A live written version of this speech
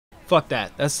Fuck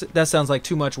that. That sounds like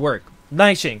too much work.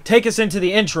 Nightshing, take us into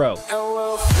the intro.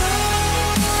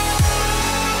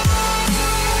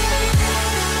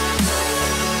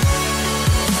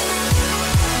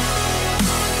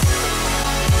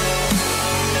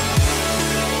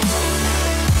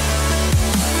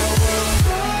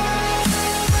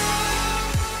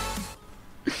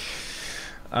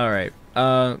 All right.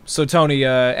 So Tony,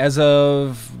 as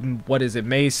of, what is it,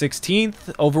 May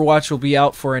 16th, Overwatch will be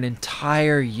out for an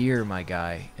entire year, my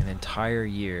guy. An entire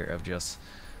year of just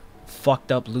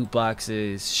fucked up loot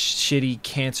boxes, shitty,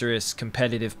 cancerous,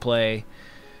 competitive play.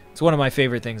 It's one of my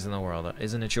favorite things in the world.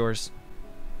 Isn't it yours?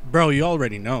 Bro, you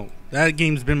already know. That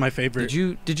game's been my favorite.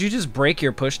 Did you just break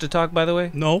your push to talk, by the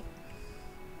way? No.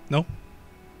 No.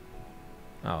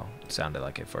 Oh, it sounded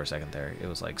like it for a second there. It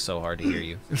was like so hard to hear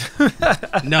you.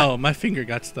 No, my finger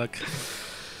got stuck.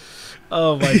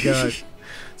 Oh my god.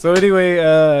 So anyway,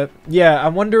 yeah,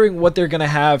 I'm wondering what they're gonna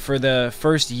have for the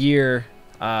first year,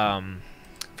 for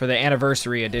the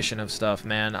anniversary edition of stuff,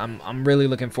 man. I'm really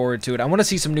looking forward to it. I want to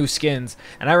see some new skins,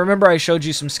 and I remember I showed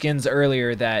you some skins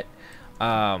earlier that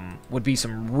would be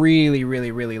some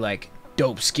really like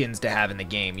dope skins to have in the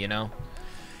game, you know?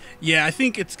 Yeah, I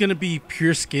think it's gonna be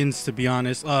pure skins, to be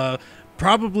honest.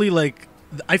 Probably like,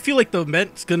 I feel like the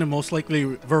event's gonna most likely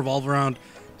revolve around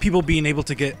people being able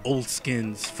to get old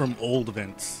skins from old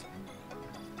events.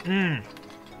 That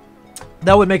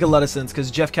would make a lot of sense, because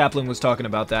Jeff Kaplan was talking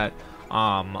about that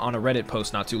on a Reddit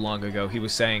post not too long ago. He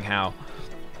was saying how,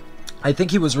 I think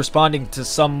he was responding to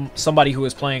somebody who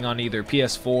was playing on either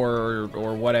PS4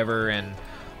 or whatever, and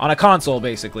on a console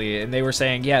basically, and they were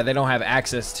saying, yeah, they don't have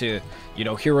access to, you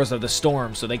know, Heroes of the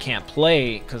Storm, so they can't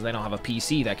play because they don't have a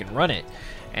PC that can run it.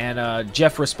 And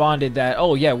Jeff responded that,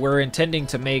 oh yeah, we're intending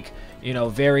to make, you know,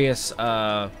 various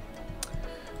I'm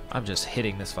just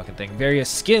hitting this fucking thing, various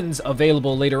skins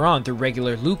available later on through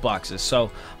regular loot boxes.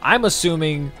 So I'm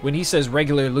assuming when he says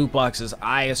regular loot boxes,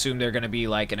 I assume they're going to be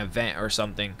like an event or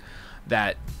something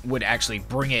that would actually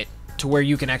bring it to where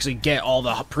you can actually get all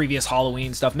the previous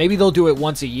Halloween stuff. Maybe they'll do it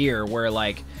once a year, where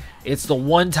like it's the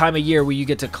one time a year where you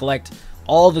get to collect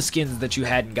all the skins that you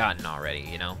hadn't gotten already,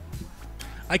 you know?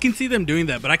 I can see them doing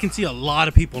that, but I can see a lot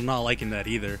of people not liking that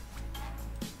either.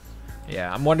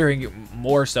 Yeah, I'm wondering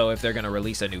more so if they're going to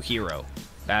release a new hero.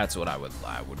 That's what I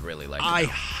would really like to know. I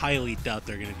highly doubt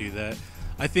they're going to do that.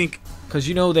 I think, because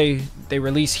you know they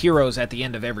release heroes at the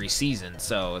end of every season,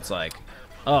 so it's like,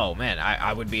 oh man,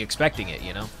 I would be expecting it,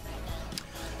 you know?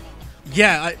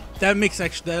 Yeah,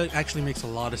 that actually makes a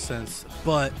lot of sense.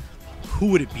 But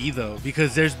who would it be though?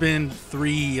 Because there's been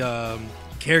 3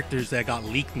 characters that got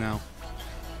leaked now.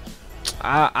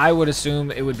 I would assume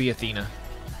it would be Athena,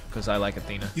 because I like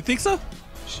Athena. You think so?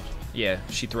 Yeah,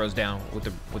 she throws down with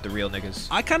the real niggas.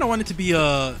 I kind of want it to be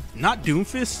not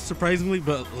Doomfist, surprisingly,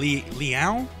 but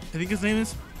Liao, I think his name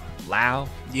is. Lao?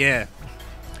 Yeah.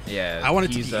 Yeah. I want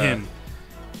it to be him.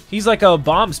 He's like a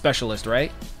bomb specialist,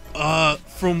 right?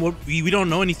 From what we don't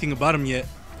know anything about him yet,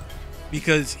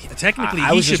 because technically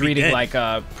I was he just should be reading dead.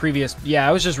 like previous. Yeah,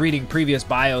 I was just reading previous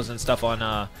bios and stuff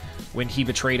on when he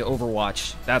betrayed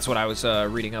Overwatch. That's what I was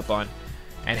reading up on,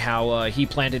 and how he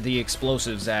planted the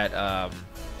explosives at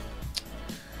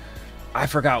I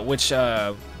forgot which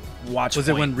watch was point.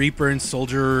 it when Reaper and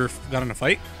Soldier got in a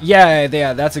fight? Yeah,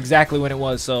 that's exactly when it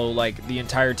was. So like the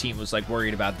entire team was like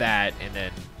worried about that, and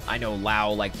then I know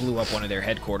Lao like blew up one of their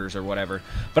headquarters or whatever.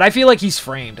 But I feel like he's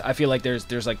framed. I feel like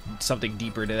there's like something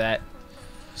deeper to that.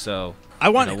 So I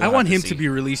want we'll him to be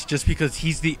released just because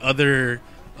he's the other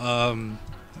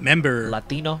member.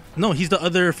 Latino? No, he's the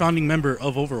other founding member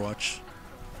of Overwatch.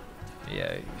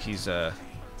 Yeah, he's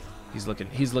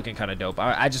looking kind of dope.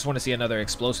 I just want to see another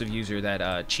explosive user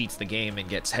that cheats the game and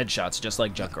gets headshots just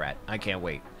like Junkrat. I can't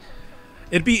wait.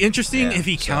 It'd be interesting if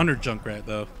he countered Junkrat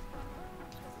though.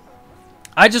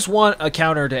 I just want a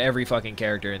counter to every fucking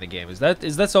character in the game. Is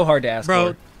that so hard to ask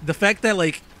Bro, for? the fact that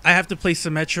like I have to play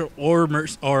Symmetra or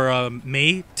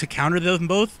Mei to counter them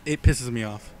both, it pisses me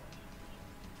off.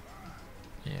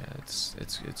 Yeah,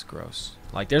 it's gross.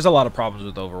 Like, there's a lot of problems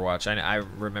with Overwatch. I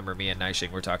remember me and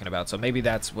Nightshing were talking about, so maybe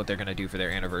that's what they're going to do for their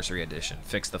anniversary edition.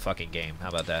 Fix the fucking game. How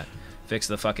about that? Fix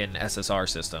the fucking SSR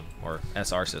system, or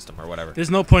SR system, or whatever. There's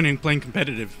no point in playing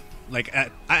competitive. Like,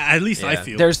 at least I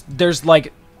feel. There's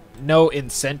like, no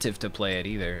incentive to play it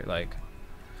either.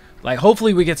 Like,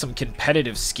 hopefully we get some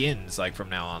competitive skins, like, from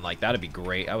now on. Like, that'd be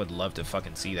great. I would love to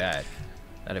fucking see that.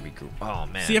 That'd be cool. Oh,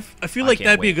 man. See, I feel like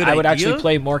that'd be a good idea. I would actually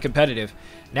play more competitive.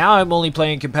 Now I'm only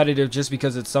playing competitive just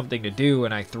because it's something to do,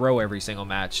 and I throw every single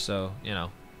match, so, you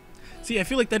know. See, I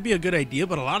feel like that'd be a good idea,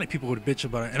 but a lot of people would bitch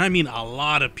about it. And I mean a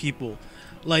lot of people.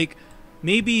 Like,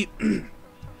 maybe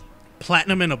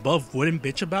platinum and above wouldn't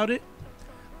bitch about it,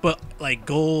 but like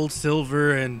gold,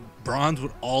 silver, and bronze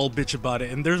would all bitch about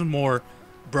it. And there's more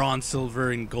bronze,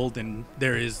 silver, and gold than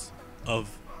there is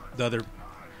of the other.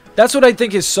 That's what I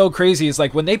think is so crazy is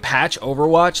like when they patch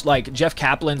Overwatch, like Jeff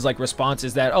Kaplan's like response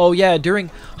is that, oh yeah, during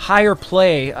higher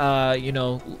play, you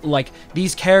know, like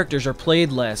these characters are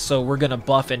played less, so we're gonna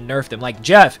buff and nerf them. Like,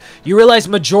 Jeff, you realize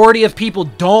majority of people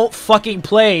don't fucking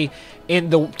play in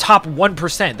the top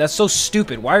 1%. That's so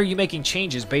stupid. Why are you making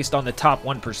changes based on the top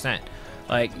 1%?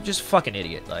 Like, you're just fucking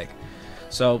idiot. Like,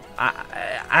 so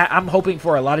I'm hoping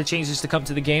for a lot of changes to come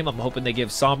to the game. I'm hoping they give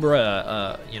Sombra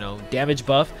a you know, damage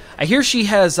buff. I hear she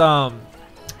has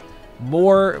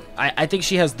more. I think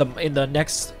she has in the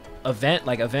next event,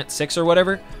 like event 6 or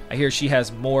whatever. I hear she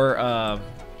has more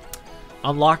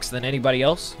unlocks than anybody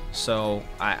else. So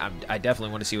I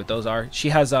definitely want to see what those are. She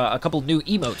has a couple new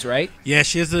emotes, right? Yeah,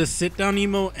 she has a sit down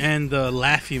emote and the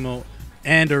laugh emote,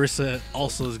 and Orisa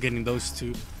also is getting those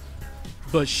two.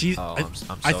 But she's, I think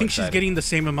excited. she's getting the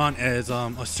same amount as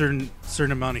a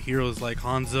certain amount of heroes like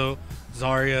Hanzo,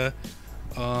 Zarya,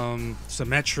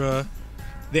 Symmetra.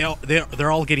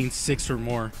 They're all getting 6 or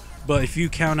more. But if you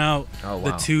count out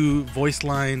the 2 voice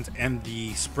lines and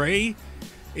the spray,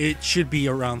 it should be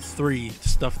around 3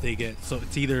 stuff they get. So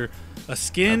it's either a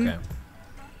skin,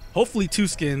 hopefully 2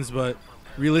 skins, but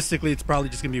realistically it's probably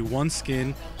just gonna be 1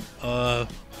 skin,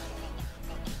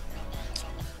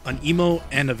 an emote,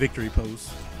 and a victory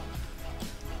pose,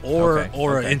 or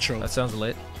an intro. That sounds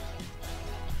lit.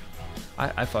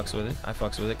 I fucks with it. I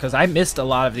fucks with it because I missed a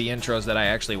lot of the intros that I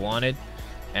actually wanted,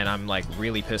 and I'm like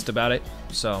really pissed about it.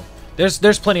 So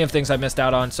there's plenty of things I missed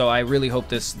out on. So I really hope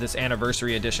this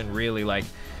anniversary edition really, like,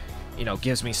 you know,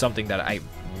 gives me something that I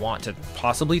want to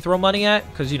possibly throw money at,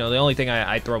 because, you know, the only thing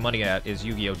I throw money at is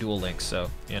Yu-Gi-Oh! Duel Links.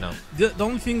 So, you know, the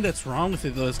only thing that's wrong with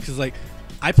it though is because, like,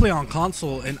 I play on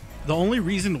console, and the only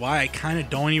reason why I kind of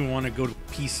don't even want to go to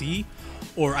PC,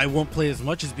 or I won't play as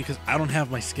much, is because I don't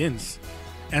have my skins.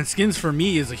 And skins for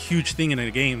me is a huge thing in a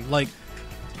game. Like,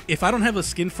 if I don't have a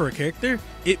skin for a character,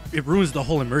 it ruins the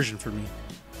whole immersion for me.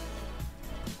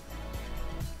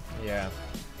 Yeah,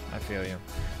 I feel you.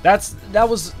 That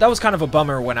was kind of a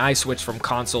bummer when I switched from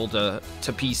console to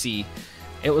PC.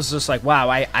 It was just like, wow,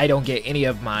 I don't get any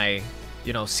of my,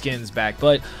 you know, skins back.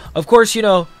 But of course, you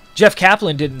know, Jeff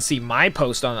Kaplan didn't see my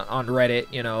post on Reddit,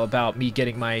 you know, about me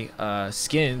getting my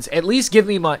skins. At least give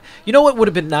me my... You know what would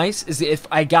have been nice is if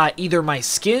I got either my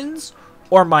skins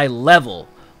or my level.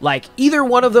 Like, either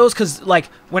one of those, because, like,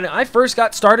 when I first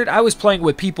got started, I was playing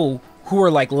with people who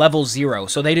were, like, level 0,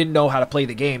 so they didn't know how to play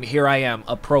the game. Here I am,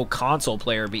 a pro console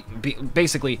player,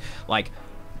 basically, like,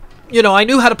 you know, I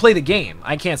knew how to play the game.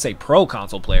 I can't say pro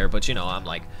console player, but, you know, I'm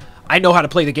like, I know how to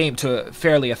play the game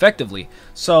fairly effectively.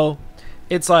 So...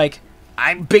 it's like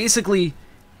I'm basically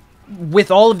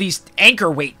with all of these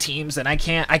anchor weight teams, and I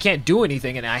can't do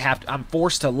anything, and I'm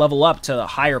forced to level up to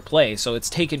higher play. So it's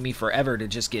taken me forever to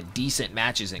just get decent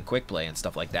matches in quick play and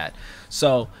stuff like that.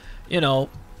 So, you know,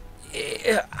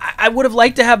 I would have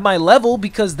liked to have my level,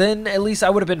 because then at least I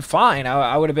would have been fine.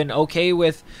 I would have been okay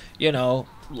with, you know,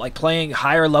 like playing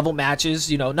higher level matches,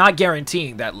 you know, not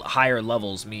guaranteeing that higher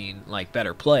levels mean like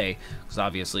better play, because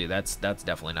obviously that's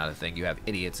definitely not a thing. You have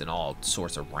idiots in all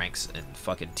sorts of ranks and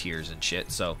fucking tiers and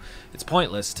shit, so it's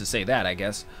pointless to say that, I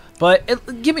guess. But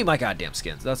give me my goddamn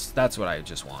skins. That's what I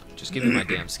just want. Just give me my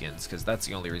damn skins, because that's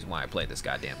the only reason why I play this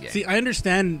goddamn game. See, I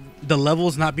understand the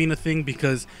levels not being a thing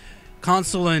because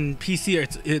console and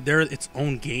PC they're its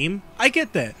own game. I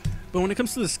get that, but when it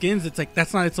comes to the skins, it's like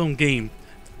that's not its own game.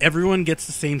 Everyone gets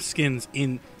the same skins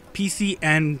in PC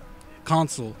and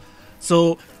console,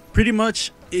 so pretty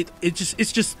much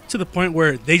it's just to the point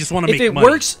where they just want to make money. If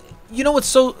it works, you know what's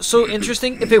so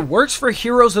interesting? If it works for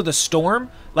Heroes of the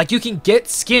Storm, like, you can get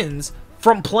skins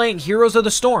from playing Heroes of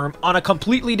the Storm on a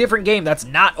completely different game that's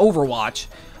not Overwatch,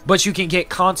 but you can get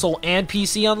console and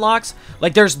PC unlocks.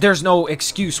 Like, there's no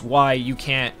excuse why you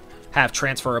can't have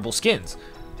transferable skins.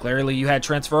 Clearly, you had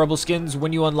transferable skins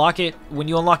when you unlock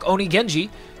Oni Genji.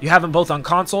 You have them both on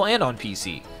console and on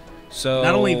PC. So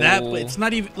not only that, but it's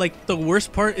not even like, the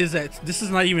worst part is that this is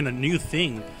not even a new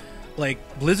thing. Like,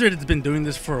 Blizzard has been doing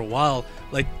this for a while.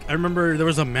 Like, I remember there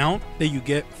was a mount that you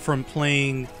get from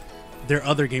playing their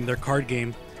other game, their card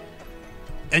game,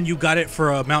 and you got it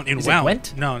for a mount in WoW. Is it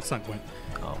Gwent? No, it's not Gwent.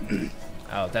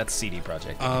 Oh, that's CD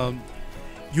Projekt.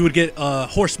 You would get a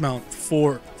horse mount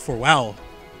for WoW.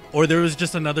 Or there was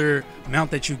just another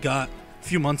mount that you got a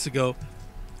few months ago.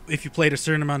 If you played a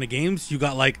certain amount of games, you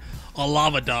got like a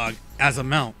lava dog as a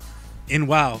mount in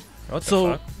WoW. What the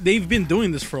so fuck? they've been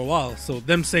doing this for a while. So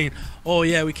them saying, "Oh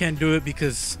yeah, we can't do it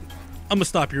because I'm gonna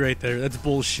stop you right there. That's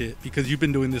bullshit, because you've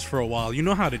been doing this for a while. You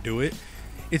know how to do it.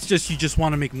 It's just you just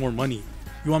want to make more money.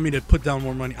 You want me to put down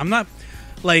more money. I'm not,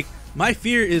 like, my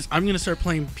fear is I'm gonna start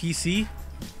playing PC,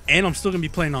 and I'm still gonna be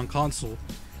playing on console,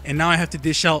 and now I have to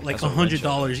dish out like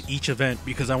 $100 each event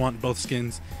because I want both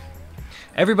skins.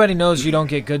 Everybody knows you don't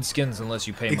get good skins unless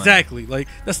you pay money. Exactly. Like,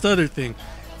 that's the other thing.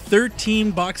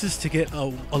 13 boxes to get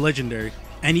a legendary,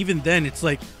 and even then it's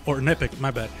like, or an epic,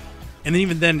 my bad. And then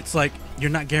even then it's like you're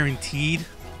not guaranteed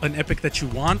an epic that you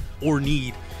want or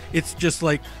need. It's just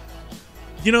like,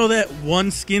 you know, that one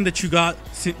skin that you got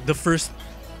the first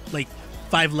like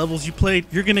 5 levels you played,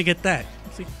 you're gonna get that.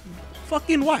 It's like,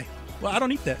 fucking why? Well, I don't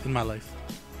need that in my life.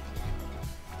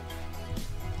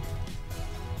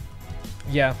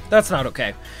 Yeah, that's not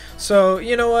okay. So,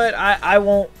 you know what? I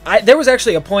won't... there was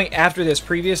actually a point after this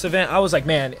previous event, I was like,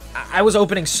 man, I was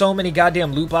opening so many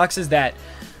goddamn loot boxes that,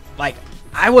 like,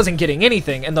 I wasn't getting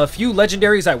anything. And the few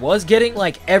legendaries I was getting,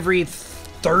 like, every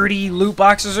 30 loot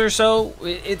boxes or so,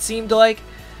 it seemed like.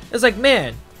 It's like,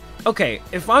 man, okay,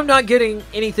 if I'm not getting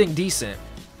anything decent,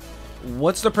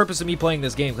 what's the purpose of me playing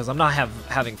this game? Because I'm not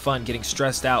having fun getting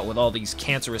stressed out with all these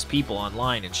cancerous people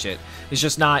online and shit. It's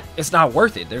just not, it's not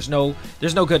worth it. There's no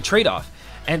good trade-off.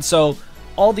 And so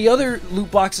all the other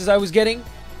loot boxes I was getting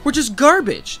were just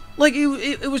garbage. Like,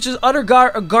 it was just utter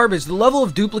garbage. The level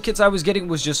of duplicates I was getting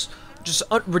was just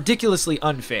ridiculously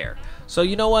unfair. So,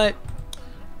 you know what?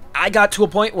 I got to a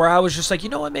point where I was just like, you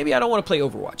know what? Maybe I don't want to play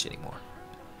Overwatch anymore.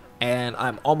 And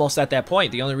I'm almost at that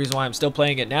point. The only reason why I'm still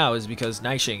playing it now is because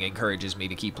Nishing encourages me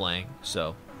to keep playing.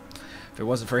 So if it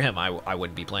wasn't for him, I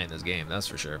wouldn't be playing this game. That's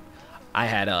for sure.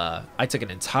 I took an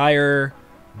entire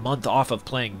month off of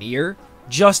playing Nier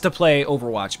just to play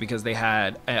Overwatch because they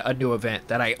had a new event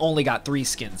that I only got 3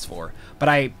 skins for. But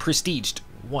I prestiged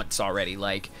once already.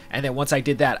 Like, and then once I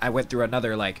did that, I went through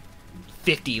another like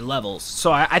 50 levels.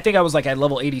 So I think I was like at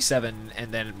level 87,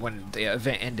 and then when the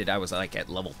event ended, I was like at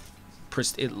level.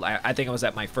 I think I was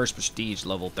at my first prestige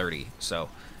level 30. So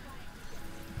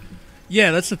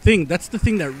yeah, that's the thing. That's the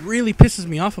thing that really pisses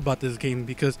me off about this game,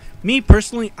 because me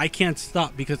personally, I can't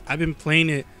stop because I've been playing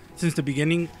it since the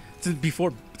beginning, since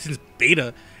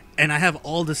beta, and I have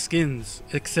all the skins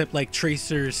except like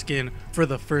Tracer's skin for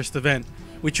the first event,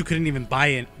 which you couldn't even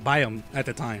buy them at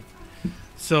the time.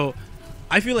 So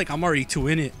I feel like I'm already too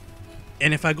in it,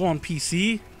 and if I go on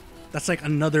PC, that's like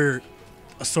a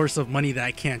source of money that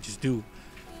I can't just do.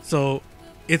 So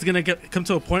it's gonna come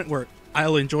to a point where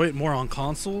I'll enjoy it more on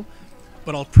console,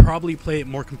 but I'll probably play it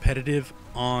more competitive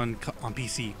on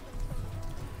PC.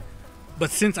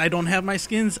 But since I don't have my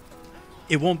skins,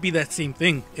 it won't be that same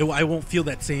thing. I won't feel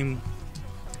that same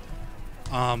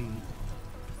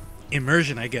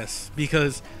immersion, I guess,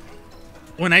 because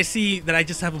when I see that I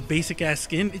just have a basic ass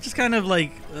skin, it just kind of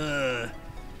like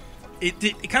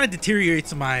it kind of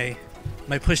deteriorates my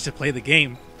push to play the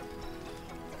game.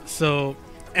 So,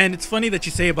 and it's funny that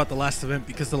you say about the last event,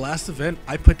 because the last event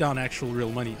I put down actual real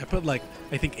money. I put like,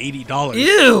 I think $80.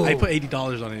 Ew! I put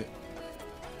 $80 on it,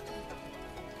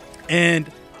 and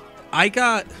I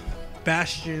got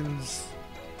Bastion's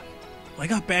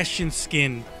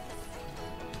skin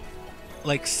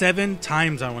like 7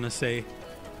 times, I want to say.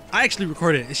 I actually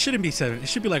recorded it. It shouldn't be 7. It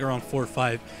should be like around 4 or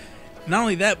 5. Not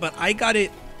only that, but I got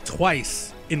it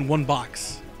twice in one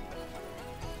box.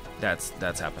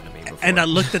 that's happened to me before. And I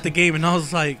looked at the game and I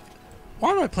was like,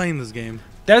 why am I playing this game?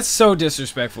 That's so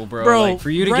disrespectful, bro. Like, for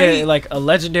you to get like a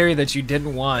legendary that you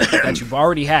didn't want, that you've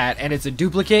already had, and it's a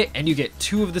duplicate, and you get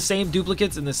 2 of the same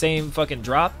duplicates in the same fucking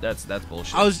drop. That's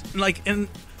bullshit. I was like, and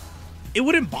it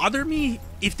wouldn't bother me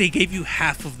if they gave you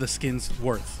half of the skin's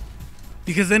worth,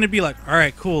 because then it'd be like, all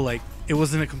right, cool. Like, it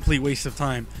wasn't a complete waste of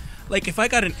time. Like, if I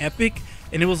got an epic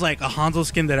and it was like a Hanzo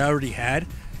skin that I already had,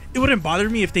 it wouldn't bother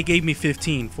me if they gave me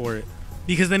 15 for it,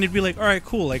 because then it'd be like, all right,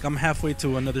 cool, like I'm halfway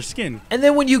to another skin. And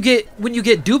then when you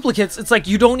get duplicates, it's like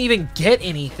you don't even get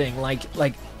anything.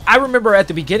 Like I remember at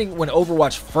the beginning when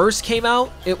Overwatch first came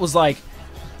out, it was like,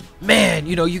 man,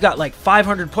 you know, you got like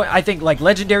 500 points. I think like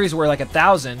legendaries were like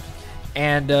 1,000,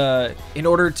 and in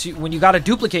order to, when you got a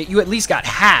duplicate, you at least got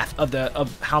half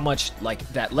of how much like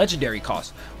that legendary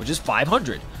cost, which is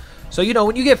 500. So, you know,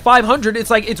 when you get 500, it's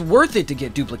like, it's worth it to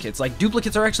get duplicates. Like,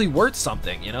 duplicates are actually worth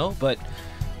something, you know? But,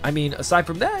 I mean, aside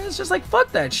from that, it's just like, fuck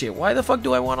that shit. Why the fuck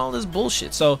do I want all this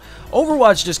bullshit? So,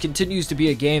 Overwatch just continues to be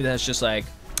a game that's just like,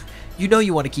 you know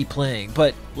you want to keep playing,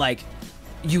 but, like,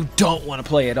 you don't want to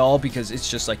play at all because it's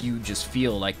just like, you just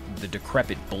feel like the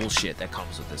decrepit bullshit that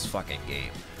comes with this fucking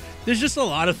game. There's just a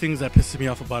lot of things that pisses me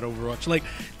off about Overwatch. Like,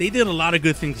 they did a lot of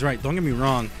good things right, don't get me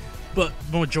wrong. But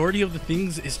majority of the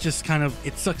things is just kind of,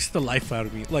 it sucks the life out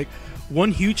of me. Like,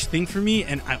 one huge thing for me,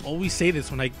 and I always say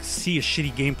this when I see a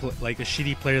shitty gameplay, like a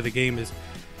shitty player of the game, is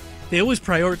they always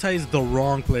prioritize the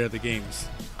wrong player of the games.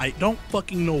 I don't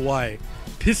fucking know why.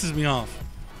 Pisses me off.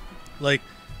 Like,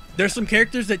 there's some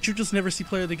characters that you just never see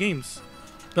player of the games.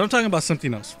 But I'm talking about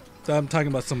something else. I'm talking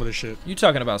about some other shit. You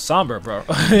talking about Sombra, bro?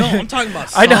 No, I'm talking about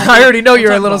Sombra. I know. I already know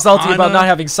you're a little salty Ana. about not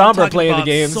having Sombra play in the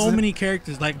games. So many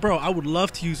characters. Like, bro, I would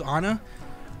love to use Ana,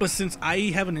 but since I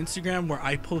have an Instagram where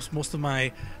I post most of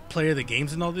my player of the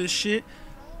games and all this shit,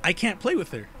 I can't play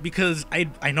with her because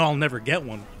I know I'll never get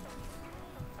one.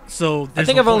 So I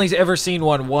think I've only ever seen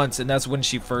one once, and that's when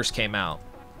she first came out.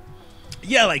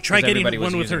 Yeah, like try getting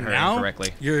one with her now.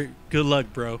 Incorrectly. You're good luck,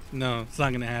 bro. No, it's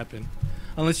not gonna happen.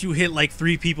 Unless you hit like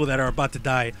 3 people that are about to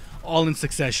die all in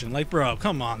succession. Like, bro,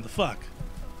 come on, the fuck.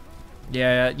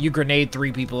 Yeah, you grenade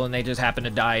 3 people and they just happen to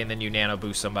die, and then you nano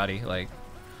boost somebody, like,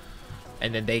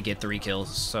 and then they get 3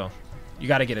 kills. So you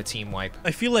got to get a team wipe.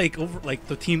 I feel like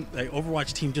the team, like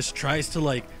Overwatch team, just tries to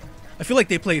like. I feel like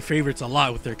they play favorites a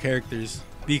lot with their characters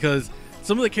because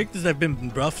some of the characters that have been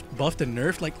buffed and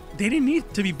nerfed, like they didn't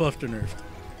need to be buffed or nerfed.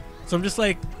 So I'm just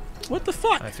like, what the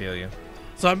fuck? I feel you.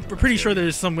 So I'm pretty sure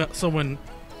there's someone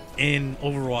in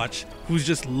Overwatch who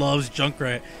just loves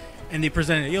Junkrat, and they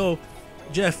presented, yo,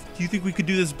 Jeff, do you think we could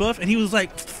do this buff? And he was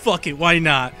like, fuck it, why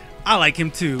not? I like him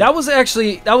too. That was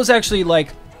actually like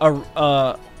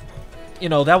a you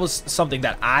know, that was something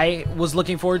that I was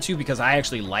looking forward to because I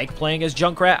actually like playing as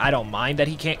Junkrat. I don't mind that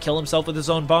he can't kill himself with his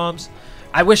own bombs.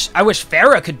 I wish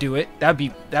Farah could do it. That'd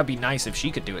be nice if she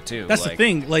could do it too. That's the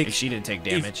thing. Like, if she didn't take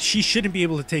damage, she shouldn't be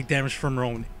able to take damage from her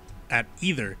own at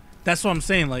either. That's what I'm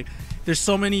saying. Like, there's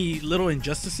so many little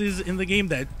injustices in the game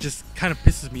that just kind of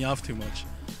pisses me off too much.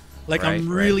 Like, I'm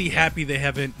really happy they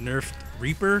haven't nerfed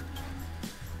Reaper.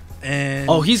 And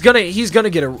oh, he's gonna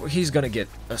get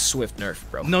a swift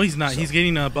nerf, bro. No, he's not. So, he's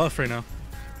getting a buff right now.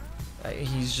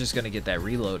 He's just gonna get that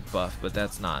reload buff, but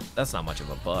that's not much of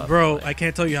a buff, bro. Like, I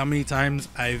can't tell you how many times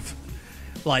I've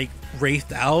like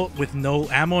wraithed out with no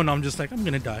ammo, and I'm just like, I'm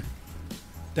gonna die.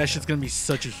 That shit's gonna be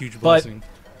such a huge blessing.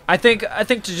 I think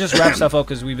to just wrap stuff up,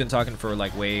 because we've been talking for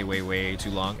like way too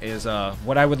long, is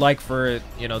what I would like for,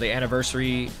 you know, the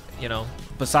anniversary, you know,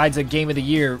 besides a Game of the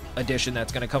Year edition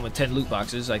that's gonna come with 10 loot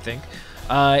boxes, I think,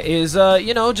 is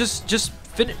you know, just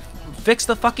fix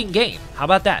the fucking game. How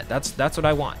about that? That's what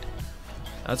I want.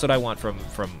 That's what I want from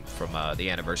the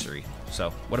anniversary.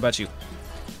 So, what about you?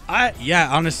 Yeah,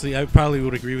 honestly, I probably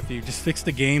would agree with you. Just fix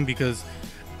the game, because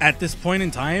at this point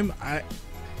in time,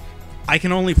 I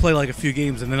can only play like a few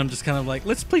games, and then I'm just kind of like,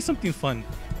 let's play something fun,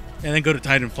 and then go to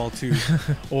Titanfall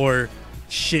 2 or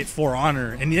shit For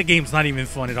Honor, and that game's not even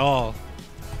fun at all.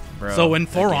 Bro, so when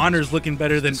For Honor's looking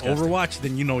better than disgusting. Overwatch,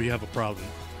 then you know you have a problem.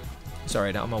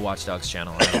 Sorry, I'm a Watch Dogs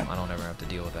channel. I don't ever have to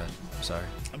deal with that. I'm sorry,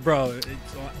 bro.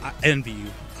 I envy you.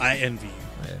 I envy you.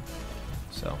 Yeah.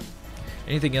 So,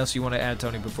 anything else you want to add,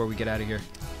 Tony, before we get out of here?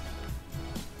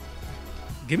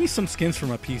 Give me some skins for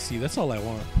my PC. That's all I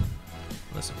want.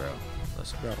 Listen, bro.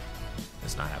 Listen, bro.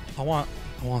 It's not happening.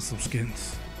 I want some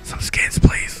skins. Some skins,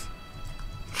 please.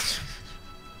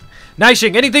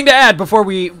 Nishing, anything to add before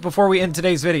we end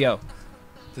today's video?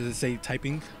 Does it say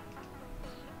typing?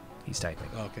 He's typing.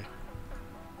 Oh, okay.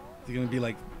 Is it gonna be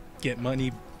like, get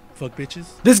money, fuck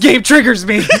bitches? This game triggers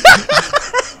me.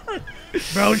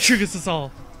 Bro, it triggers us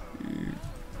all.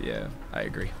 Yeah, I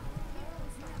agree.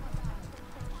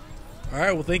 All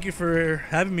right, well, thank you for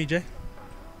having me, Jay.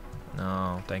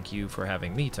 No, thank you for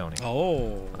having me, Tony.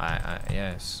 Oh.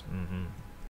 Yes. Mm-hmm.